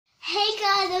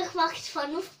another Market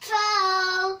Fun with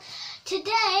Pro.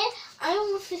 Today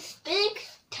I'm with this big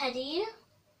teddy,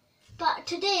 but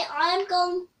today I'm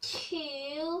going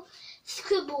to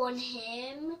scribble on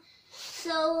him.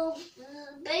 So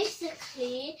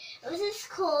basically, this is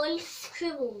called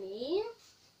Scribble Me,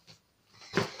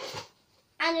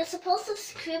 and you're supposed to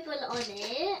scribble on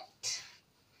it.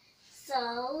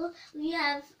 So we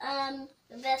have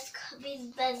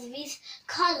there's these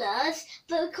colours,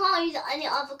 but we can't use any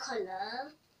other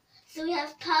colour. So we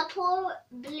have purple,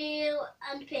 blue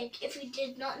and pink, if you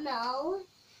did not know.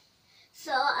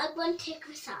 So I'm going to take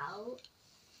this out.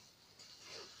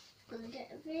 I'm going to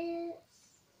get this.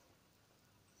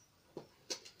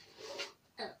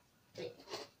 Oh, wait.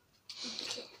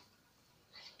 Okay.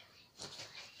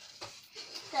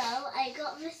 So I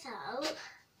got this out.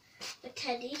 The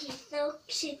teddy,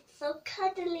 she's so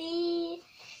cuddly.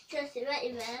 Just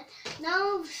right there.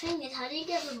 Now the thing is, how do you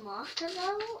get the markers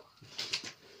out?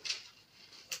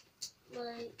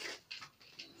 Like,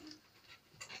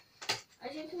 I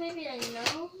think maybe I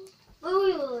know.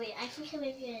 Wait. I think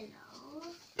maybe I know.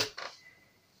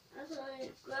 I'm gonna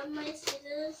grab my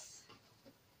scissors.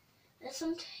 There's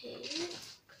some tape.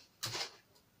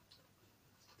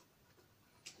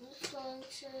 I'm just going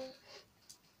to.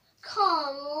 Come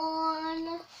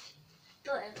on.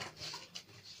 Whatever.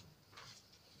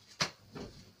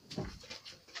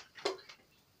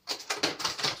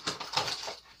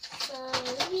 So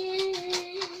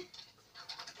yeah.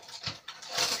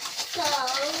 So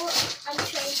I'm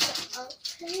trying to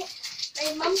open it.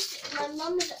 My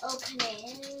mum is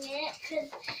opening it because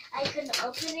I couldn't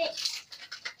open it.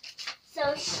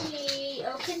 So she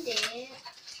opened it,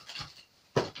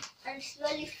 and it's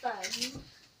really fun.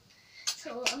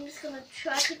 So I'm just going to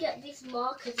try to get these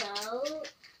markers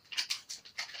out.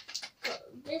 Got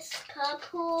this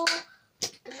purple,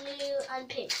 blue and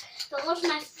pink. So one of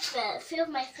my few of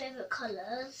my favourite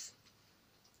colours.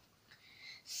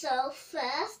 So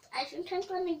first, I think I'm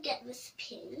going to get this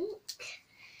pink.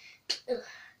 Ugh.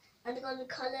 I'm going to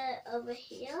colour it over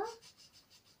here.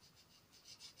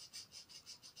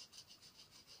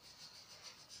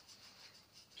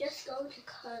 Just going to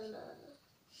colour.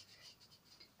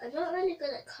 I'm not really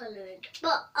good at colouring,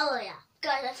 but oh yeah,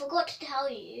 guys, I forgot to tell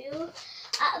you.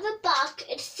 At the back,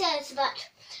 it says that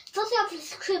first I have to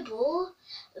scribble,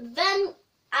 then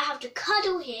I have to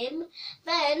cuddle him,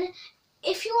 then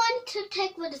if you want to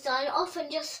take the design off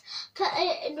and just put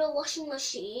it in the washing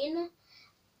machine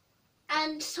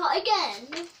and start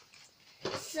again.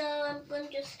 So I'm going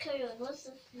to just carry on. What's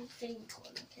the thing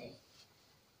called? Okay.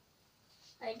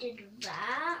 I did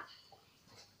that.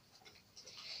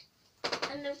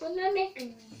 And I'm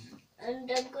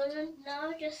gonna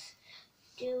now just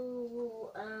do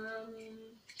a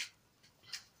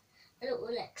little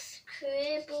like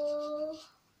scribble,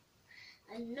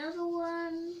 another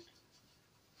one.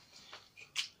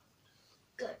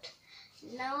 Good.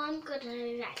 Now I'm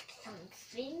gonna write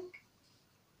something.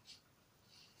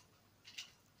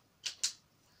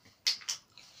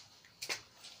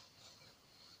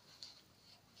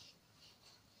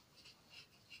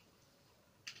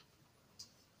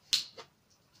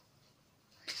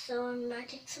 So I'm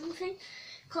writing something.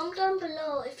 Comment down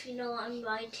below if you know what I'm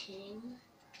writing.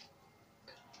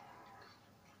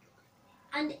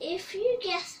 And if you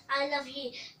guess I love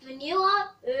you, then you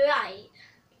are right.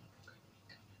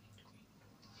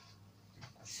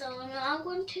 So now I'm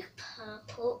going to take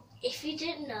purple, if you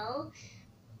didn't know,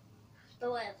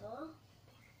 but whatever.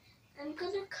 I'm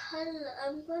gonna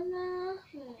colour,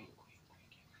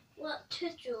 what to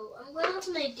do? I'm gonna have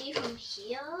an idea from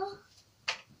here.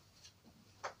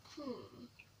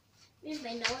 You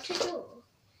may know what to do.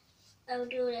 I'll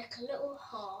do like a little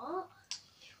heart.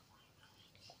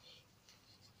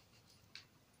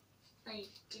 I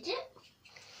did it.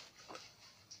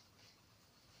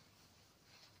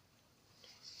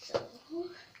 So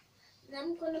then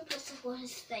I'm gonna put some on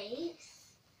his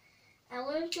face. I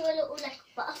want to do a little like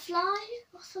butterfly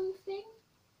or something.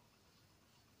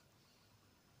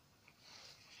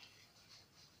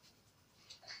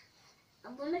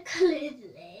 I'm gonna colour his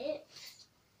lips.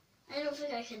 I don't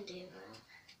think I can do that.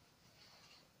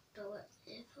 But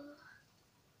whatever.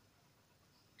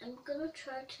 I'm gonna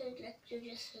try to like do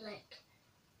just like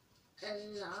a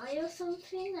lie or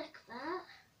something like that.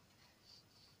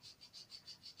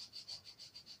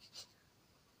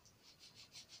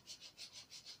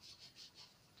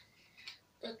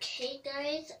 Okay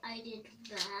guys, I did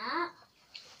that.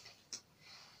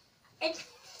 It's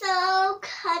so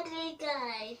cuddly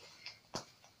guys.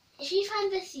 If you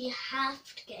find this, you have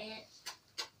to get it.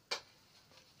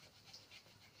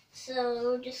 So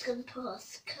we're just going to put our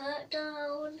skirt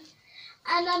down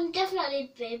And I'm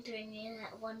definitely be bringing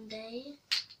that one day.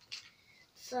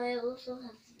 So I also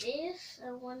have this.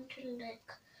 I want to do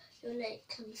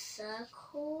some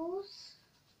circles.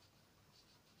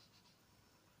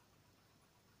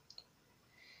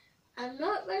 I'm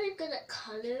not really good at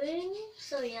colouring,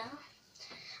 so yeah.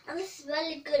 And this is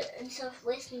really good instead of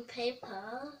wasting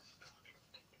paper.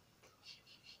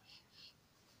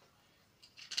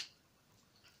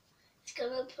 Just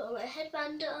gonna put my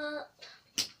headband up.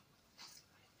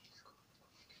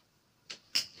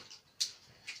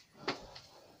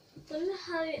 I'm gonna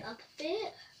hurry up a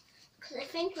bit because I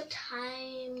think the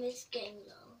time is getting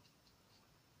low.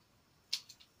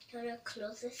 Gonna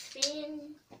close this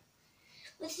thing.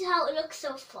 This is how it looks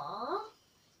so far.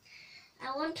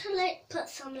 I want to put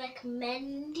some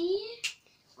mehndi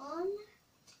on.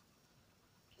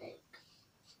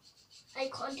 I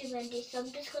can't do mehndi, so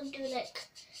I'm just gonna do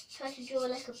try to do a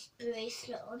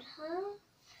bracelet on her.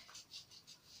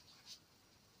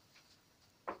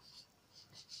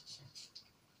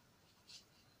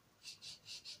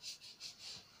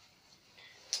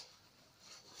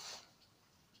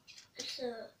 It's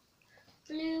a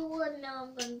blue one, now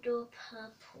I'm gonna do a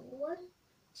purple one.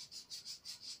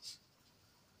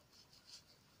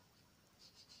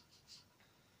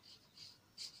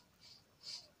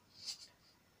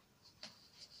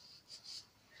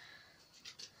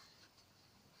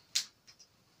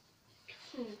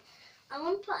 I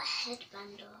want to put a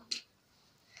headband on.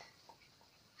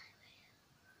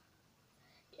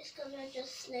 Just gonna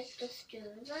just do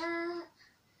that.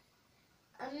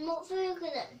 I'm not very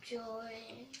good at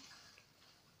drawing.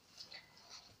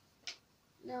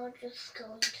 Now I'm just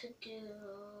going to do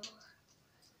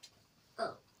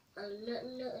a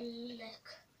little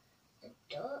a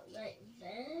dot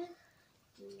there.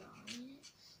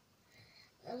 Nice.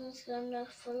 I'm just gonna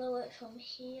follow it from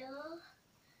here.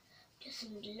 Just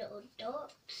some little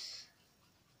dots.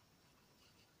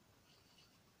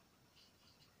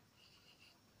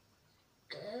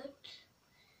 Good.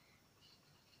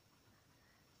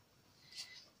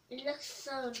 It looks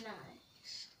so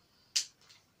nice.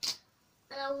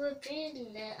 And I'll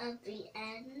reveal it at the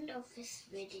end of this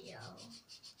video.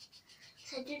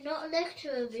 So I do not like to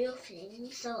reveal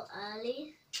things so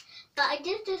early. But I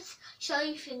did this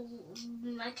showing thing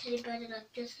with my teddy bear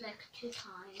just 2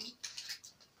 times.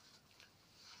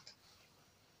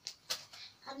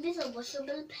 And these are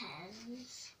washable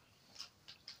pens.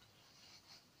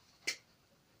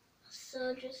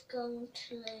 So just going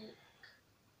to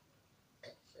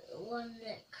put one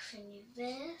thingy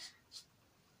there.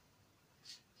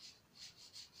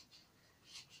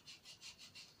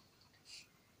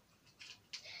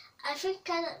 I think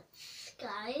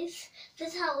guys,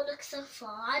 this is how it looks so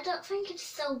far. I don't think it's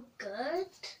so good.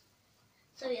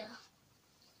 So yeah.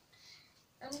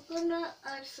 I'm gonna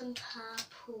add some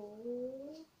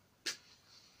purple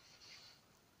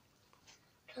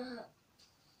to her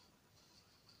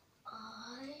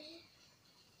eye.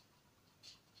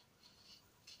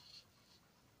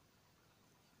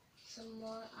 Some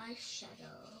more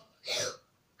eyeshadow.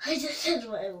 I just said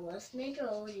what it was. Maybe I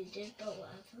already did, but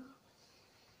whatever.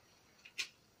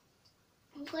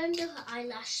 I'm going to do her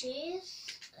eyelashes.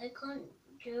 I can't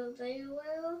do it very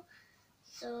well.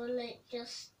 So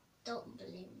just don't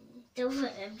believe me. Don't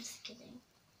worry, I'm just kidding.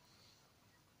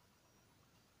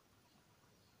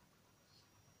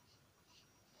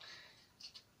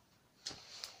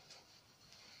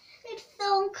 It's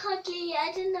so cuddly.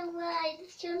 I don't know why. I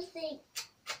just don't think.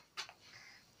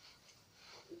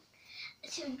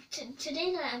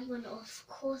 Today night I'm going to, of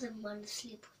course, I'm going to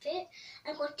sleep with it.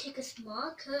 I'm going to take a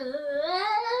marker.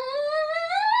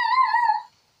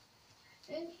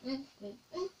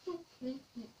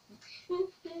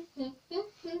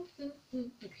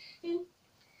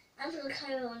 I'm going to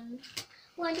carry on.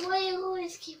 Why do I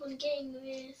always keep on getting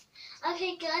this?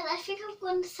 Okay guys, I think I'm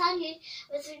going to sadly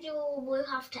this video will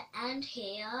have to end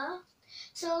here.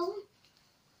 So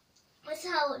that's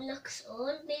how it looks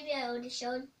on. Maybe I already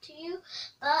showed it to you,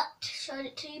 but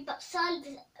sadly this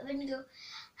video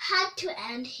had to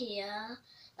end here.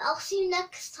 I'll see you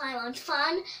next time on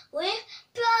Fun with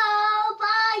Bro.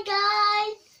 Bye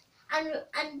guys.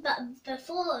 But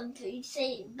before you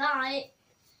say bye,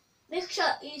 make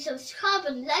sure you subscribe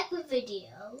and like the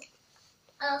video.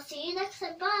 I'll see you next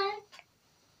time. Bye.